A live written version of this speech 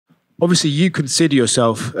Obviously, you consider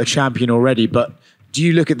yourself a champion already, but do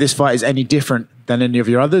you look at this fight as any different than any of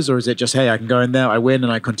your others, or is it just, hey, I can go in there, I win,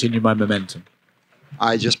 and I continue my momentum?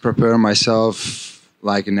 I just prepare myself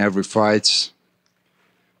like in every fight.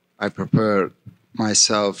 I prepare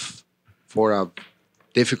myself for a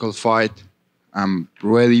difficult fight. I'm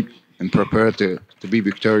ready and prepared to be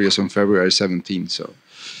victorious on February 17th. So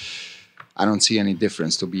I don't see any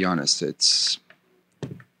difference, to be honest. It's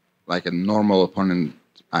like a normal opponent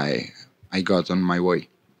I got on my way.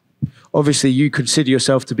 Obviously, you consider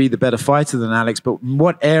yourself to be the better fighter than Alex, but in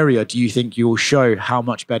what area do you think you'll show how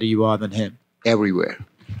much better you are than him? Everywhere.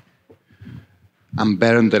 I'm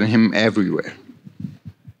better than him everywhere.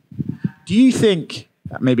 Do you think,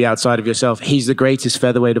 maybe outside of yourself, he's the greatest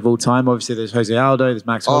featherweight of all time? Obviously, there's Jose Aldo, there's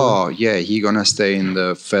Max Holloway. Oh, yeah, he's going to stay in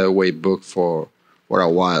the featherweight book for a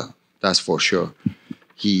while. That's for sure.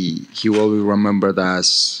 He will be remembered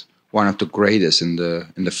as one of the greatest in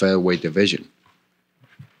the featherweight division.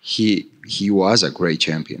 He was a great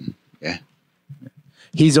champion, yeah.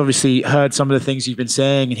 He's obviously heard some of the things you've been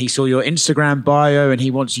saying, and he saw your Instagram bio, and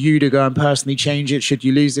he wants you to go and personally change it should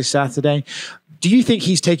you lose this Saturday. Do you think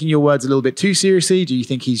he's taking your words a little bit too seriously? Do you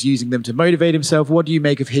think he's using them to motivate himself? What do you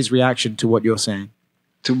make of his reaction to what you're saying?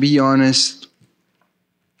 To be honest,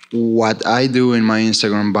 what I do in my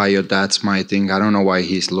Instagram bio, that's my thing. I don't know why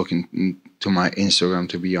he's looking to my Instagram,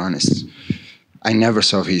 to be honest. I never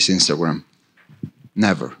saw his Instagram.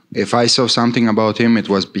 Never. If I saw something about him, it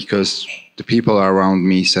was because the people around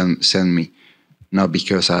me send me, not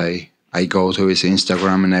because I go to his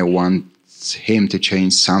Instagram and I want him to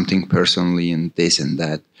change something personally and this and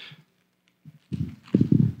that.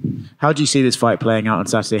 How do you see this fight playing out on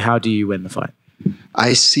Saturday? How do you win the fight?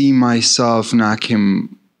 I see myself knock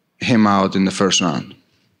him out in the first round.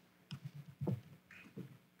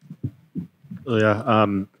 Yeah.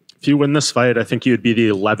 If you win this fight, I think you'd be the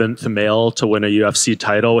 11th male to win a UFC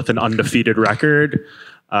title with an undefeated record,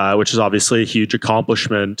 which is obviously a huge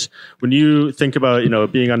accomplishment. When you think about,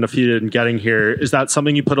 being undefeated and getting here, is that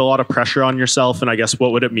something you put a lot of pressure on yourself? And I guess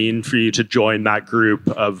what would it mean for you to join that group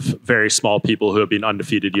of very small people who have been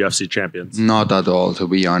undefeated UFC champions? Not at all, to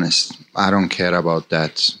be honest. I don't care about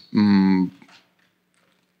that. I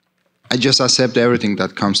just accept everything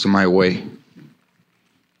that comes to my way.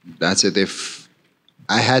 That's it. If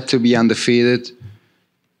I had to be undefeated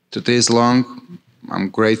to this long, I'm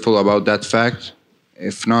grateful about that fact.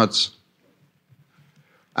 If not,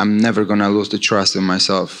 I'm never going to lose the trust in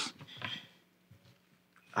myself.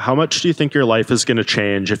 How much do you think your life is going to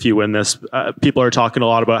change if you win this? People are talking a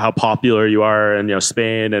lot about how popular you are in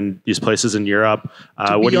Spain and these places in Europe.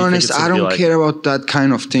 To be honest, I don't care about that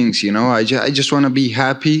kind of things. I just want to be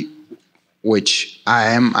happy, which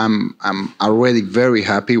I am. I'm already very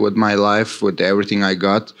happy with my life, with everything I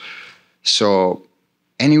got. So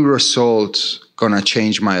any result gonna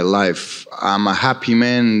change my life. I'm a happy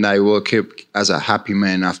man, and I will keep as a happy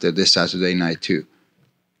man after this Saturday night too.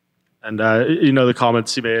 And the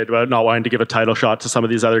comments you made about not wanting to give a title shot to some of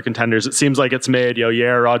these other contenders, it seems like it's made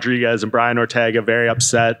Yair Rodriguez and Brian Ortega very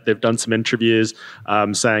upset. They've done some interviews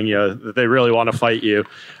saying that they really want to fight you.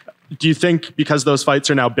 Do you think because those fights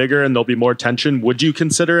are now bigger and there'll be more tension, would you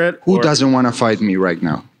consider it? Who doesn't want to fight me right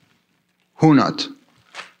now? Who not?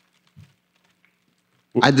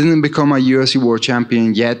 I didn't become a UFC World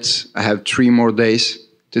Champion yet. I have 3 more days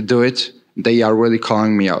to do it. They are really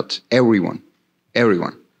calling me out. Everyone.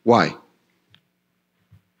 Why?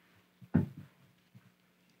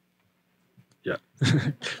 Yeah,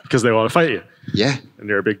 because they want to fight you. Yeah. And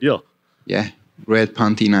you're a big deal. Yeah, red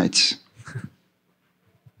panty nights.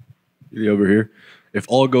 Over here. If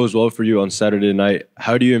all goes well for you on Saturday night,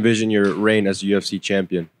 how do you envision your reign as a UFC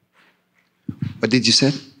champion? What did you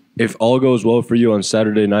say? If all goes well for you on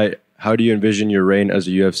Saturday night, how do you envision your reign as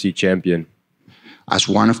a UFC champion? As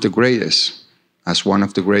one of the greatest. As one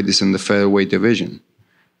of the greatest in the featherweight division.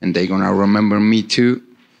 And they're going to remember me too,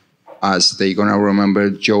 as they're going to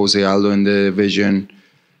remember Jose Aldo in the division,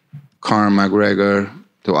 Conor McGregor,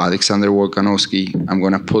 to Alexander Volkanovski. I'm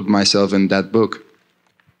going to put myself in that book.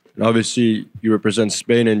 And obviously, you represent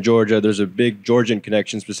Spain and Georgia. There's a big Georgian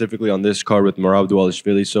connection specifically on this card with Merab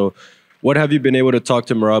Dvalishvili. So what have you been able to talk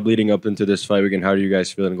to Merab leading up into this fight week, and how are you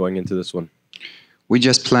guys feeling going into this one? We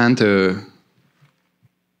just plan to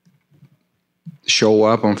show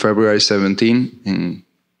up on February 17 and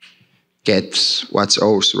get what's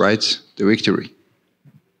ours, right? The victory.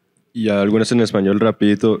 Y algunas en español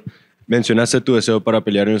rapidito. Mencionaste tu deseo para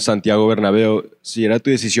pelear en el Santiago Bernabéu. Si era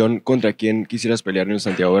tu decisión, ¿contra quién quisieras pelear en el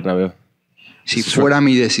Santiago Bernabéu? Si fuera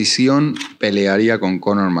mi decisión, pelearía con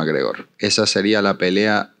Conor McGregor. Esa sería la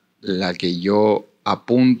pelea la que yo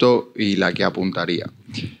apunto y la que apuntaría.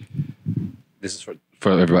 This is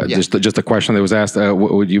for everybody. Yeah. Just a question that was asked.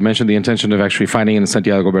 You mentioned the intention of actually fighting in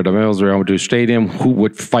Santiago Bernabéu's Real Madrid Stadium. Who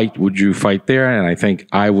would you fight there? And I think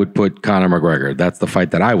I would put Conor McGregor. That's the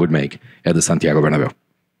fight that I would make at the Santiago Bernabéu.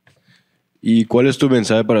 ¿Y cuál es tu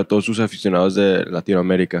mensaje para todos sus aficionados de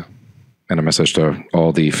Latinoamérica? And a message to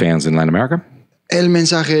all the fans in Latin America. El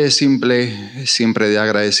mensaje es simple, siempre de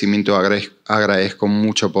agradecimiento. Agradezco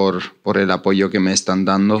mucho por el apoyo que me están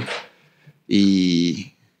dando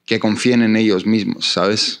y que confíen en ellos mismos,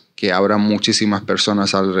 ¿sabes? Que habrá muchísimas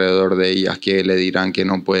personas alrededor de ellas que le dirán que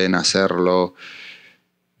no pueden hacerlo,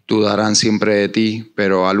 dudarán siempre de ti,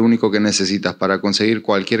 pero al único que necesitas para conseguir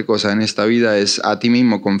cualquier cosa en esta vida es a ti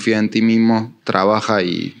mismo. Confía en ti mismo, trabaja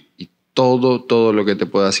y todo lo que te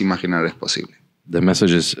puedas imaginar es posible. The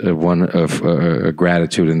message is one of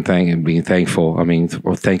gratitude and being thankful. I mean,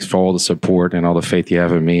 thanks for all the support and all the faith you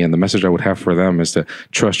have in me. And the message I would have for them is to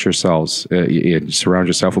trust yourselves. Surround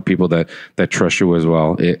yourself with people that trust you as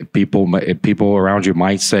well. People around you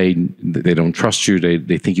might say they don't trust you.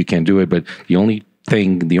 They think you can't do it. But the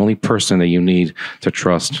only person that you need to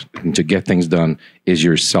trust and to get things done is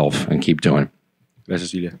yourself, and keep doing.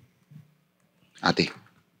 Gracias, Ilia. A ti.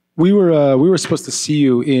 We were supposed to see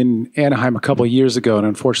you in Anaheim a couple of years ago, and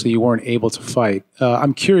unfortunately you weren't able to fight.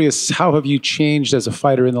 I'm curious, how have you changed as a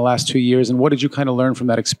fighter in the last 2 years, and what did you kind of learn from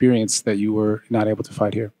that experience that you were not able to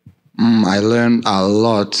fight here? I learned a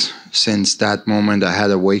lot since that moment. I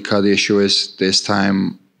had a weight cut issues. This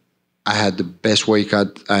time I had the best weight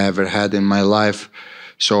cut I ever had in my life.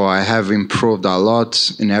 So I have improved a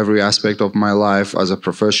lot in every aspect of my life as a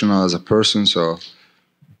professional, as a person. So,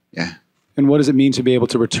 yeah. And what does it mean to be able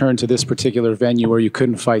to return to this particular venue where you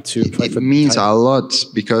couldn't fight It means a lot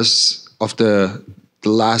because of the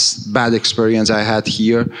last bad experience I had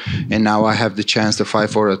here, and now I have the chance to fight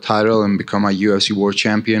for a title and become a UFC World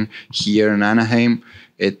Champion here in Anaheim.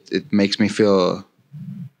 It makes me feel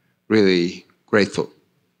really grateful.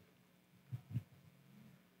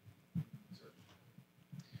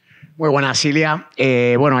 Muy buenas, Ilia.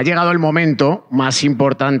 Bueno, ha llegado el momento más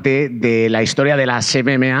importante de la historia de las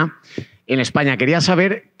MMA en España. Quería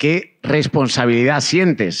saber qué responsabilidad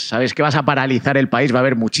sientes. Sabes que vas a paralizar el país. Va a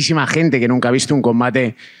haber muchísima gente que nunca ha visto un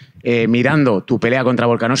combate mirando tu pelea contra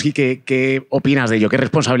Volkanovski. ¿Qué opinas de ello? ¿Qué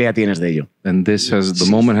responsabilidad tienes de ello? And the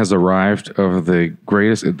moment has arrived of the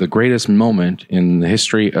greatest moment in the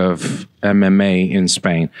history of MMA in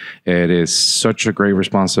Spain. It is such a great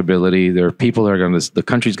responsibility. There are people that the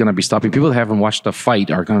country's going to be stopping. People that haven't watched the fight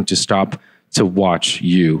are going to stop to watch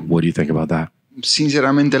you. What do you think about that?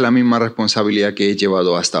 Sinceramente, la misma responsabilidad que he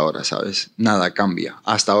llevado hasta ahora, ¿sabes? Nada cambia.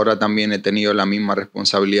 Hasta ahora también he tenido la misma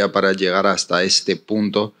responsabilidad para llegar hasta este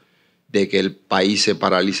punto de que el país se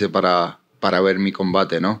paralice para ver mi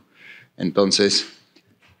combate, ¿no? Entonces,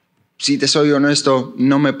 si te soy honesto,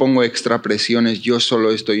 no me pongo extra presiones. Yo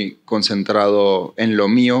solo estoy concentrado en lo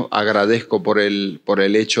mío. Agradezco por el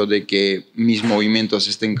hecho de que mis movimientos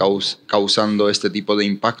estén causando este tipo de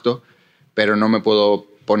impacto, pero no me puedo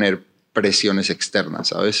poner presiones externas,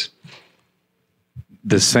 ¿sabes?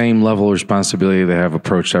 The same level of responsibility that I've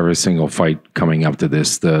approached every single fight coming up to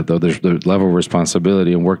this, the level of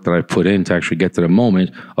responsibility and work that I put in to actually get to the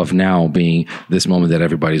moment of now being this moment that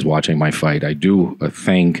everybody's watching my fight. I do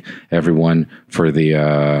thank everyone for the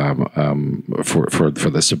for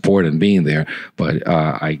the support and being there, but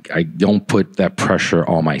I don't put that pressure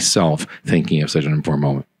on myself thinking of such an important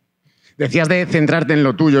moment. Decías de centrarte en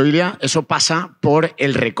lo tuyo, Ilia. Eso pasa por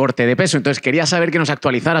el recorte de peso. Entonces, quería saber que nos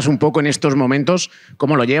actualizaras un poco en estos momentos.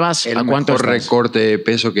 ¿Cómo lo llevas? El ¿A cuánto mejor estás? recorte de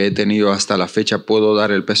peso que he tenido hasta la fecha. Puedo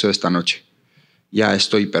dar el peso esta noche. Ya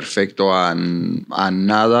estoy perfecto a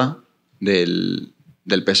nada del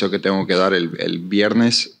peso que tengo que dar el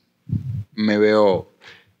viernes. Me veo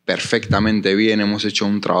perfectamente bien. Hemos hecho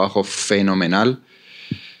un trabajo fenomenal.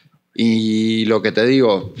 Y lo que te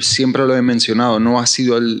digo, siempre lo he mencionado, no ha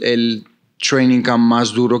sido el training camp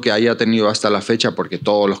más duro que haya tenido hasta la fecha, porque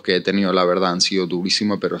todos los que he tenido, la verdad, han sido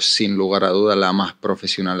durísimos, pero sin lugar a duda la más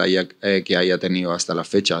profesional que haya tenido hasta la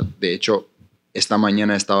fecha. De hecho, esta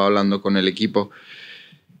mañana estaba hablando con el equipo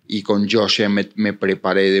y con Josh me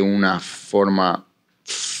preparé de una forma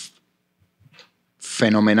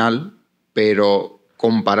fenomenal, pero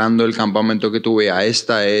comparando el campamento que tuve a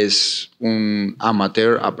esta, es un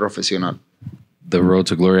amateur a profesional. The road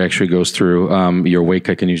to glory actually goes through your weight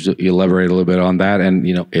cut. Can you elaborate a little bit on that? And,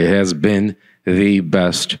 you know, it has been the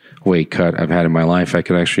best weight cut I've had in my life. I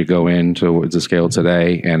could actually go into the scale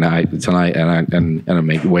today and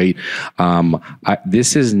make weight.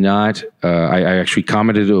 This is not. I actually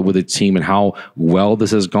commented with the team and how well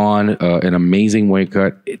this has gone. An amazing weight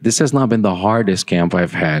cut. This has not been the hardest camp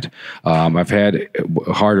I've had. I've had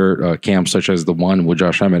harder camps such as the one with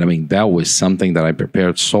Josh Emmett. I mean, that was something that I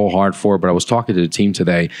prepared so hard for. But I was talking to the team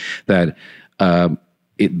today that.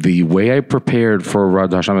 The way I prepared for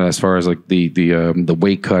Josh Emmett, as far as like the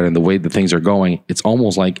weight cut and the way that things are going, it's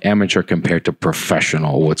almost like amateur compared to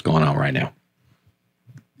professional. What's going on right now?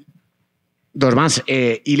 Dos más.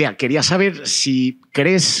 Ilia, quería saber si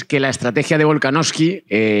crees que la estrategia de Volkanovski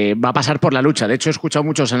va a pasar por la lucha. De hecho, he escuchado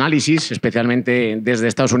muchos análisis, especialmente desde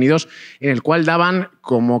Estados Unidos, en el cual daban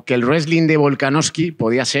como que el wrestling de Volkanovski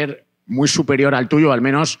podía ser muy superior al tuyo, al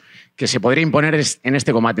menos que se podría imponer en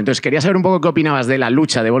este combate. Entonces, quería saber un poco qué opinabas de la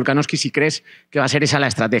lucha de Volkanovski, si crees que va a ser esa la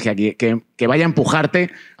estrategia, que vaya a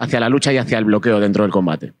empujarte hacia la lucha y hacia el bloqueo dentro del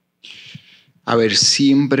combate. A ver,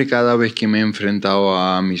 siempre cada vez que me he enfrentado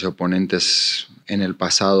a mis oponentes en el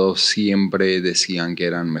pasado, siempre decían que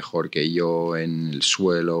eran mejor que yo en el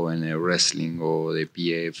suelo, en el wrestling o de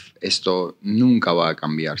pie. Esto nunca va a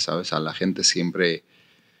cambiar, ¿sabes? A la gente siempre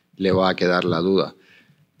le va a quedar la duda.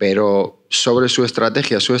 Pero sobre su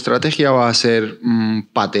estrategia va a ser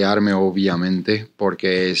patearme, obviamente,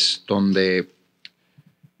 porque es donde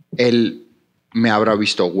él me habrá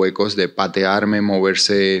visto huecos de patearme,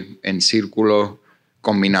 moverse en círculo,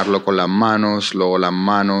 combinarlo con las manos, luego las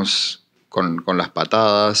manos con las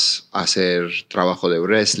patadas, hacer trabajo de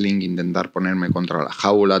wrestling, intentar ponerme contra la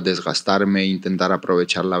jaula, desgastarme, intentar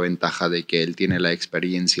aprovechar la ventaja de que él tiene la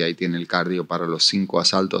experiencia y tiene el cardio para los 5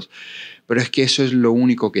 asaltos. Pero es que eso es lo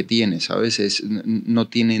único que tiene, ¿sabes? No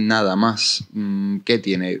tiene nada más. ¿Qué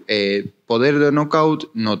tiene? Poder de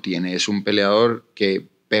knockout no tiene. Es un peleador que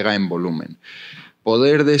pega en volumen.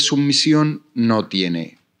 Poder de sumisión no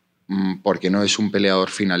tiene, porque no es un peleador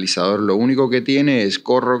finalizador. Lo único que tiene es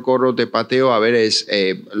corro, te pateo. A ver,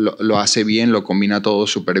 lo hace bien, lo combina todo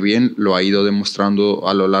súper bien. Lo ha ido demostrando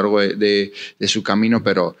a lo largo de su camino,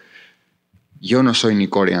 pero yo no soy ni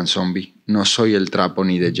Korean Zombie, no soy el trapo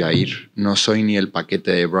ni de Jair, no soy ni el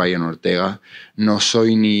paquete de Brian Ortega, no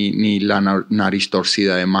soy ni la nariz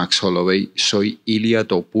torcida de Max Holloway, soy Ilia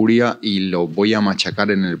Topuria y lo voy a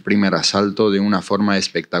machacar en el primer asalto de una forma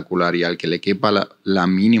espectacular, y al que le quepa la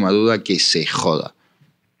mínima duda, que se joda.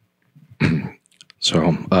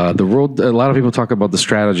 So the world, a lot of people talk about the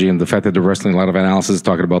strategy and the fact that the wrestling, a lot of analysis is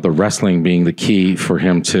talking about the wrestling being the key for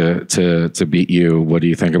him to beat you. What do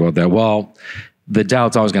you think about that? Well, the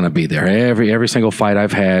doubt's always going to be there. Every single fight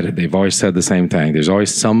I've had, they've always said the same thing. There's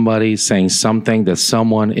always somebody saying something that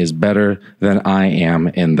someone is better than I am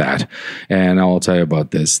in that. And I will tell you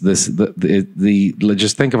about this.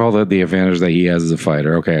 Just think of all the advantage that he has as a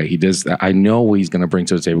fighter. Okay, he does. I know what he's going to bring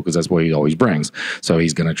to the table because that's what he always brings. So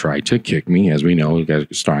he's going to try to kick me, as we know. He's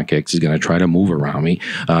got strong kicks. He's going to try to move around me.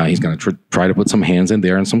 He's going to try to put some hands in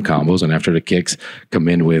there and some combos. And after the kicks, come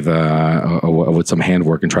in with some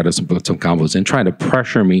handwork and try to put some combos in. Trying to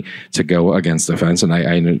pressure me to go against the fence, and I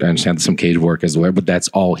understand some cage work as well, but that's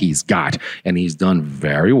all he's got, and he's done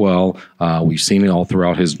very well. We've seen it all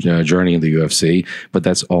throughout his journey in the UFC, but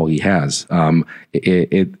that's all he has.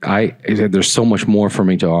 There's so much more for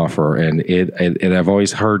me to offer, and I've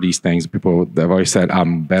always heard these things. People have always said,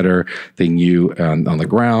 I'm better than you on the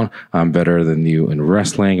ground, I'm better than you in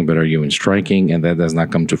wrestling, I'm better than you in striking, and that does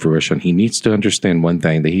not come to fruition. He needs to understand one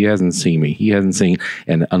thing, that he hasn't seen me. He hasn't seen,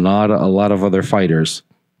 and a lot of other fighters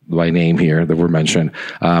by name here that were mentioned.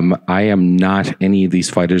 I am not any of these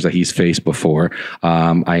fighters that he's faced before.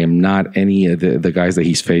 I am not any of the guys that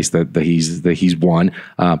he's faced that he's won.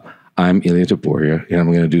 I'm Ilia Topuria, and I'm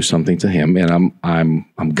going to do something to him, and I'm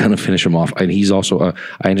going to finish him off. And he's also,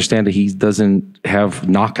 I understand that he doesn't have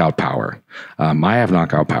knockout power. I have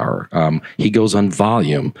knockout power. He goes on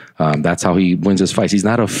volume. That's how he wins his fights. He's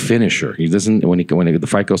not a finisher. He doesn't, when the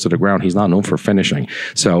fight goes to the ground, he's not known for finishing.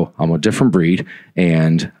 So I'm a different breed,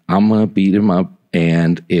 and I'm going to beat him up.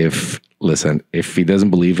 And if he doesn't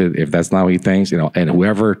believe it, if that's not what he thinks, and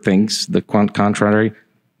whoever thinks the contrary,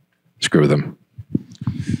 screw them.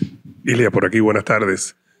 Ilia, por aquí, buenas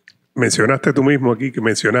tardes. Mencionaste tú mismo aquí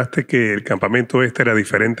que el campamento este era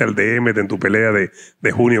diferente al de Emmett en tu pelea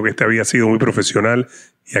de junio, que este había sido muy profesional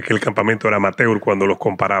y aquel campamento era amateur cuando los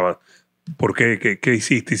comparaban. ¿Por qué? ¿Qué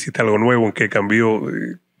hiciste? ¿Hiciste algo nuevo? ¿En qué cambió?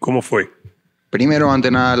 ¿Cómo fue? Primero, ante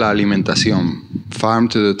nada, la alimentación. Farm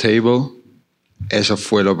to the table. Eso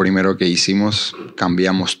fue lo primero que hicimos.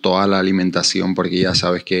 Cambiamos toda la alimentación porque ya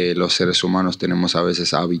sabes que los seres humanos tenemos a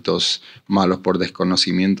veces hábitos malos por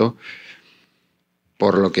desconocimiento.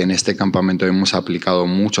 por lo que en este campamento hemos aplicado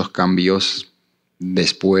muchos cambios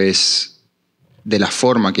después de la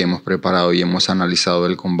forma que hemos preparado y hemos analizado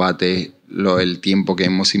el combate, el tiempo que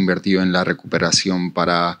hemos invertido en la recuperación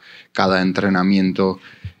para cada entrenamiento,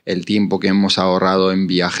 el tiempo que hemos ahorrado en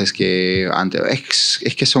viajes que antes...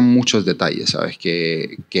 Es que son muchos detalles, ¿sabes?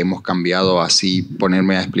 Que hemos cambiado. Así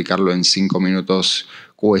ponerme a explicarlo en 5 minutos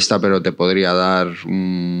cuesta, pero te podría dar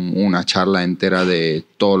una charla entera de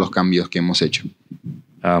todos los cambios que hemos hecho.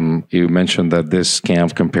 You mentioned that this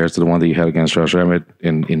camp compares to the one that you had against Josh Emmett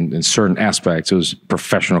in certain aspects. It was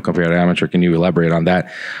professional compared to amateur. Can you elaborate on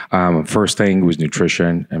that? First thing was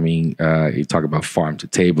nutrition. I mean, you talk about farm to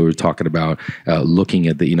table. We're talking about looking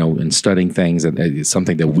at and studying things. And it's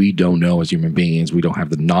something that we don't know as human beings. We don't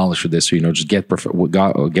have the knowledge for this. So, just get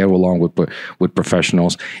along with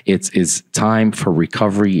professionals. It's time for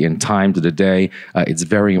recovery and time to the day. It's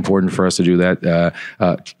very important for us to do that.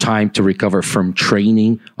 Time to recover from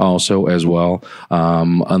training also as well.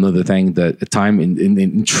 Another thing, that time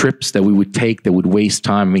in trips that we would take that would waste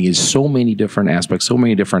time. I mean, is so many different aspects, so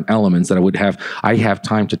many different elements that I have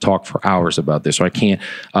time to talk for hours about this. So I can't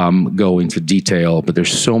go into detail, but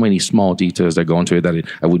there's so many small details that go into it that it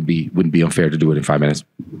wouldn't be unfair to do it in 5 minutes.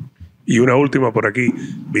 Y una última por aquí.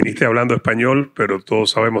 Viniste hablando español, pero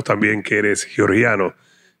todos sabemos también que eres georgiano.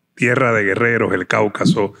 Tierra de guerreros, el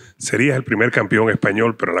Cáucaso. Serías el primer campeón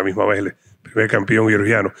español, pero a la misma vez el primer campeón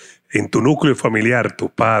georgiano. En tu núcleo familiar,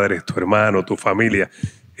 tus padres, tu hermano, tu familia,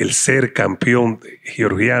 el ser campeón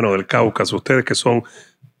georgiano del Cáucaso, ustedes que son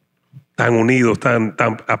tan unidos, tan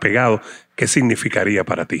apegados, ¿qué significaría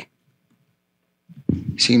para ti?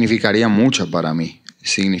 Significaría mucho para mí.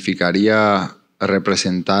 Significaría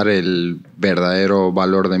representar el verdadero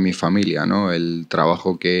valor de mi familia, ¿no? El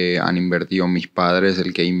trabajo que han invertido mis padres,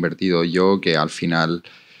 el que he invertido yo, que al final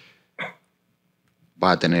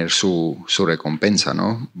va a tener su recompensa,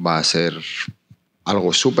 ¿no? Va a ser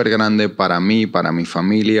algo súper grande para mí, para mi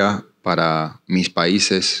familia, para mis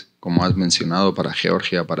países, como has mencionado, para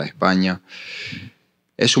Georgia, para España.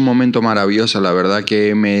 Es un momento maravilloso. La verdad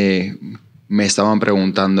que me estaban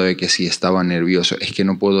preguntando de que si estaba nervioso. Es que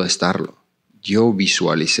no puedo estarlo. Yo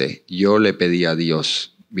visualicé, yo le pedí a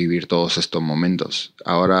Dios vivir todos estos momentos.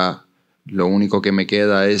 Ahora lo único que me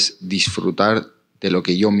queda es disfrutar de lo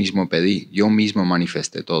que yo mismo pedí. Yo mismo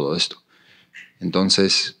manifesté todo esto.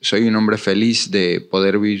 Entonces, soy un hombre feliz de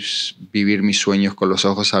poder vivir mis sueños con los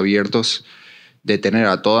ojos abiertos, de tener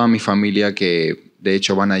a toda mi familia, que de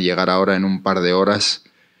hecho van a llegar ahora en un par de horas.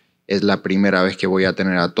 Es la primera vez que voy a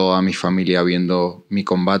tener a toda mi familia viendo mi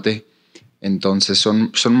combate. Entonces,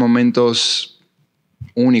 son momentos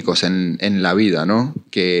únicos en la vida, ¿no?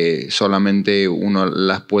 Que solamente uno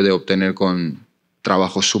las puede obtener con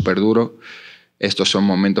trabajo súper duro. Estos son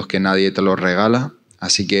momentos que nadie te los regala.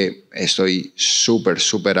 Así que estoy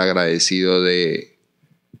súper agradecido de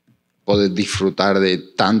poder disfrutar de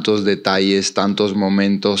tantos detalles, tantos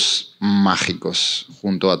momentos mágicos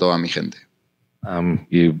junto a toda mi gente.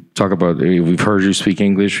 You talk about, we've heard you speak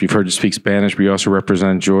English, we've heard you speak Spanish, but you also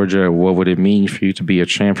represent Georgia. What would it mean for you to be a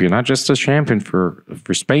champion? Not just a champion for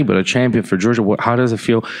Spain, but a champion for Georgia. How does it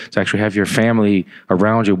feel to actually have your family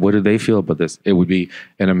around you? What do they feel about this? It would be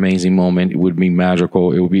an amazing moment. It would be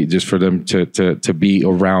magical. It would be just for them to be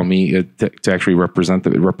around me, to actually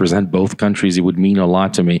represent both countries. It would mean a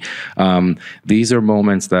lot to me. These are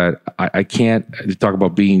moments that I can't talk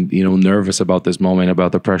about being, nervous about this moment,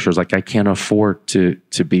 about the pressures. Like, I can't afford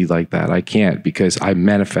to be like that. I can't, because I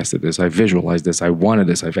manifested this. I visualized this. I wanted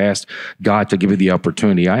this. I've asked God to give me the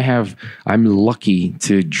opportunity. I'm lucky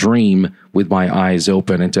to dream with my eyes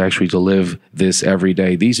open and to actually to live this every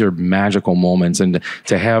day. These are magical moments, and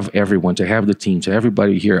to have everyone, to have the team, to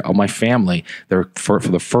everybody here, my family, they're for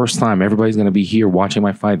the first time, everybody's going to be here watching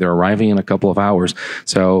my fight. They're arriving in a couple of hours.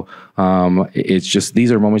 So it's just,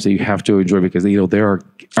 these are moments that you have to enjoy, because they are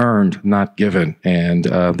earned, not given, and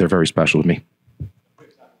they're very special to me.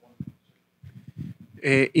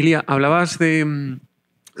 Ilia, hablabas de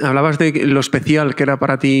lo especial que era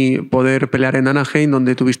para ti poder pelear en Anaheim,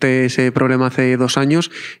 donde tuviste ese problema hace 2 años.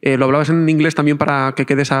 Lo hablabas en inglés también para que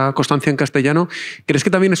quede esa constancia en castellano. ¿Crees que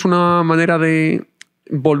también es una manera de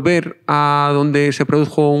volver a donde se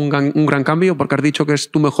produjo un gran cambio? Porque has dicho que es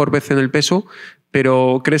tu mejor vez en el peso,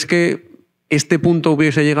 pero ¿crees que este punto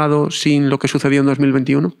hubiese llegado sin lo que sucedió en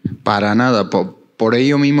 2021? Para nada. Por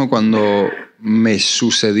ello mismo, cuando me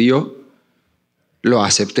sucedió, lo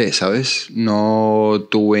acepté, ¿sabes? No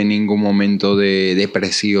tuve ningún momento de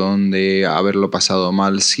depresión, de haberlo pasado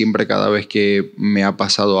mal. Siempre, cada vez que me ha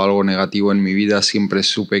pasado algo negativo en mi vida, siempre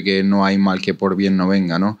supe que no hay mal que por bien no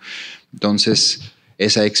venga, ¿no? Entonces,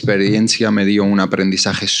 esa experiencia me dio un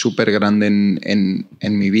aprendizaje súper grande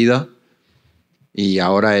en mi vida, y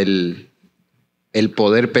ahora el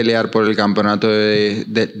poder pelear por el campeonato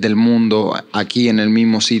del mundo aquí en el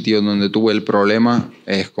mismo sitio donde tuve el problema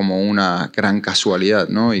es como una gran casualidad,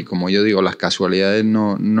 ¿no? Y como yo digo, las casualidades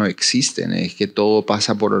no existen, es que todo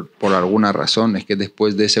pasa por alguna razón. Es que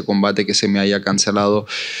después de ese combate que se me haya cancelado,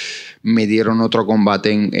 me dieron otro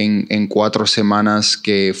combate en 4 semanas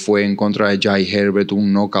que fue en contra de Jai Herbert,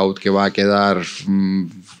 un knockout que va a quedar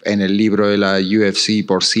en el libro de la UFC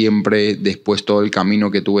por siempre. Después todo el camino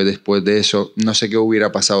que tuve después de eso, no sé qué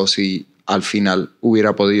hubiera pasado si al final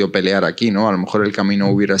hubiera podido pelear aquí, ¿no? A lo mejor el camino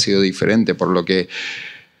hubiera sido diferente, por lo que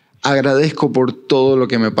agradezco por todo lo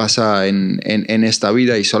que me pasa en esta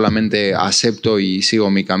vida, y solamente acepto y sigo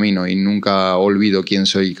mi camino y nunca olvido quién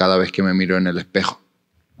soy cada vez que me miro en el espejo.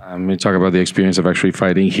 We talk about the experience of actually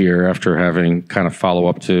fighting here after having kind of follow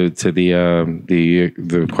up to the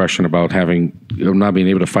question about not being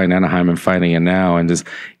able to fight in Anaheim and fighting it now, and just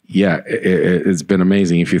it's been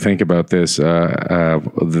amazing. If you think about this, when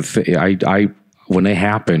it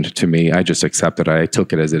happened to me, I just accepted it. I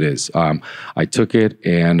took it as it is. I took it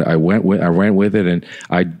and I went with it, and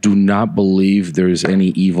I do not believe there's any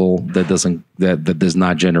evil that does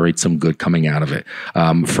not generate some good coming out of it.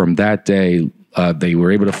 From that day, they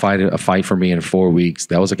were able to fight a fight for me in 4 weeks.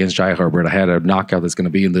 That was against Jai Herbert. I had a knockout that's going to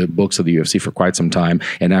be in the books of the UFC for quite some time.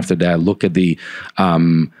 And after that, look at the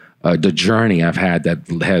journey I've had that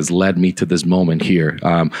has led me to this moment here.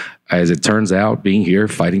 As it turns out, being here,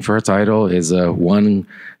 fighting for a title is one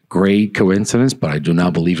great coincidence, but I do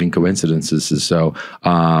not believe in coincidences. So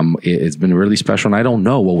it's been really special, and I don't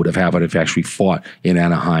know what would have happened if I actually fought in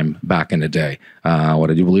Anaheim back in the day.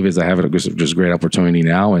 What I do believe is I have a just great opportunity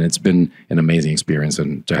now, and it's been an amazing experience,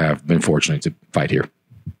 and to have been fortunate to fight here.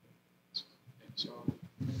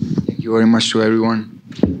 Thank you very much to everyone.